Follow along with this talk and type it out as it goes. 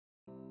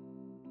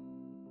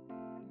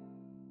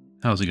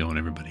How's it going,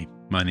 everybody?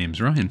 My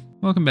name's Ryan.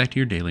 Welcome back to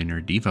your Daily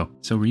Nerd Devo.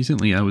 So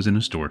recently I was in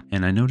a store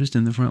and I noticed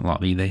in the front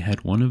lobby they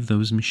had one of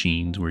those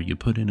machines where you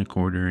put in a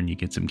quarter and you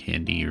get some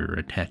candy or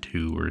a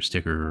tattoo or a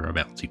sticker or a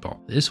bouncy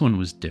ball. This one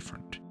was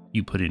different.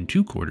 You put in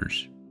 2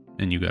 quarters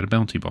and you got a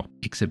bouncy ball.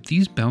 Except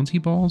these bouncy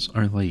balls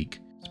are like,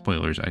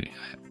 spoilers,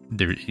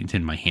 it's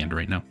in my hand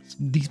right now.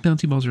 These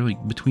bouncy balls are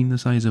like between the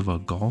size of a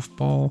golf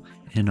ball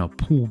and a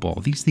pool ball.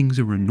 These things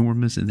are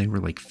enormous and they were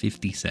like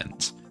 50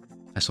 cents.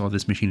 I saw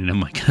this machine and I'm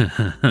like,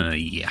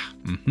 yeah,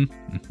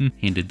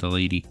 Handed the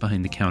lady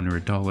behind the counter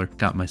 $1,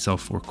 got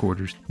myself 4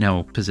 quarters.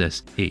 Now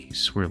possess a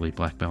swirly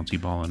black bouncy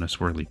ball and a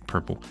swirly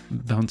purple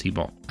bouncy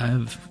ball.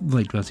 I've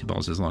liked bouncy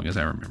balls as long as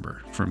I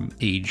remember, from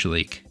age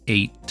like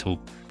 8 till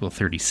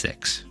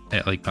 36. I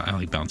like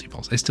bouncy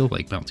balls. I still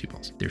like bouncy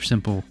balls. They're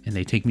simple and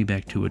they take me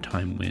back to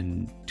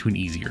an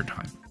easier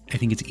time. I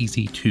think it's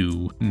easy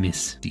to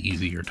miss the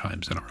easier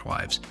times in our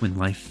lives when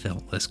life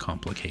felt less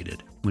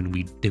complicated,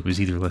 when there was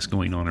either less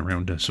going on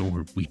around us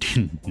or we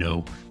didn't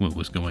know what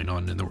was going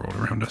on in the world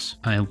around us.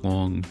 I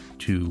long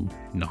to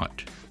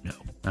not know.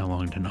 I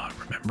long to not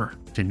remember,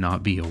 to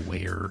not be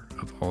aware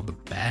of all the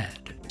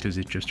bad, because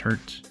it just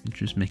hurts. It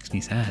just makes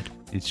me sad.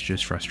 It's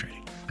just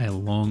frustrating. I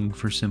long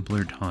for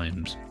simpler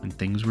times when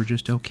things were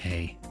just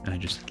okay, and I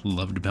just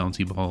loved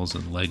bouncy balls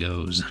and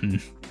Legos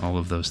and all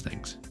of those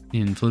things.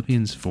 In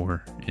Philippians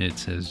 4, it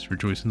says,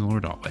 "Rejoice in the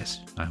Lord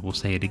always." I will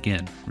say it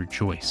again,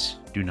 rejoice.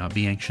 Do not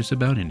be anxious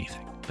about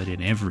anything, but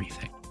in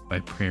everything, by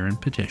prayer and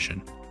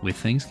petition, with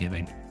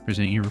thanksgiving,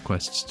 present your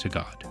requests to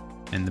God.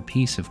 And the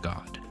peace of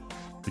God,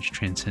 which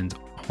transcends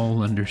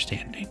all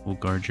understanding, will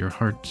guard your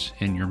hearts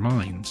and your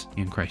minds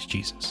in Christ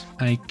Jesus.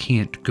 I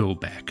can't go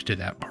back to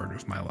that part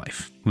of my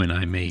life when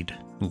I made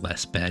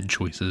less bad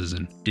choices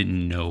and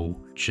didn't know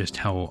just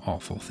how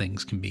awful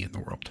things can be in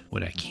the world.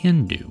 What I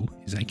can do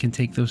is I can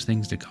take those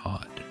things to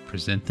God,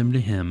 present them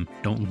to Him.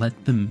 Don't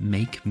let them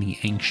make me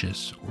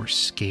anxious or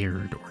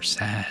scared or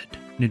sad.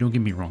 Now, don't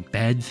get me wrong,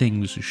 bad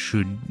things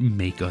should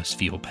make us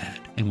feel bad,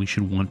 and we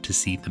should want to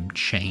see them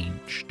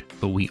changed.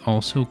 But we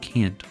also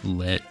can't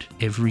let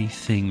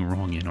everything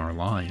wrong in our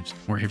lives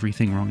or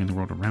everything wrong in the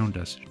world around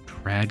us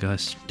drag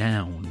us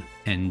down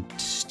and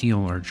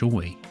steal our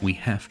joy. We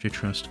have to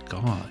trust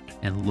God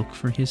and look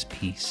for His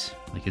peace.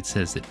 Like it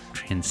says, that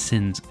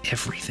transcends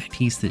everything.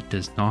 Peace that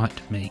does not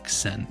make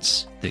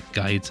sense, that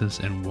guides us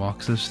and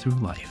walks us through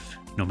life,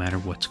 no matter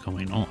what's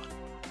going on.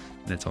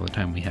 That's all the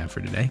time we have for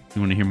today. If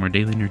you want to hear more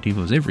Daily Nerd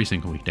Devos every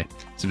single weekday,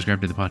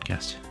 subscribe to the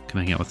podcast. Come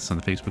hang out with us on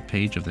the Facebook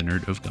page of the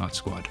Nerd of God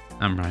Squad.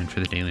 I'm Ryan for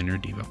the Daily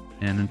Nerd Devo.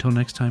 And until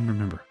next time,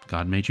 remember,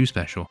 God made you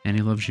special, and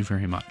He loves you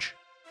very much.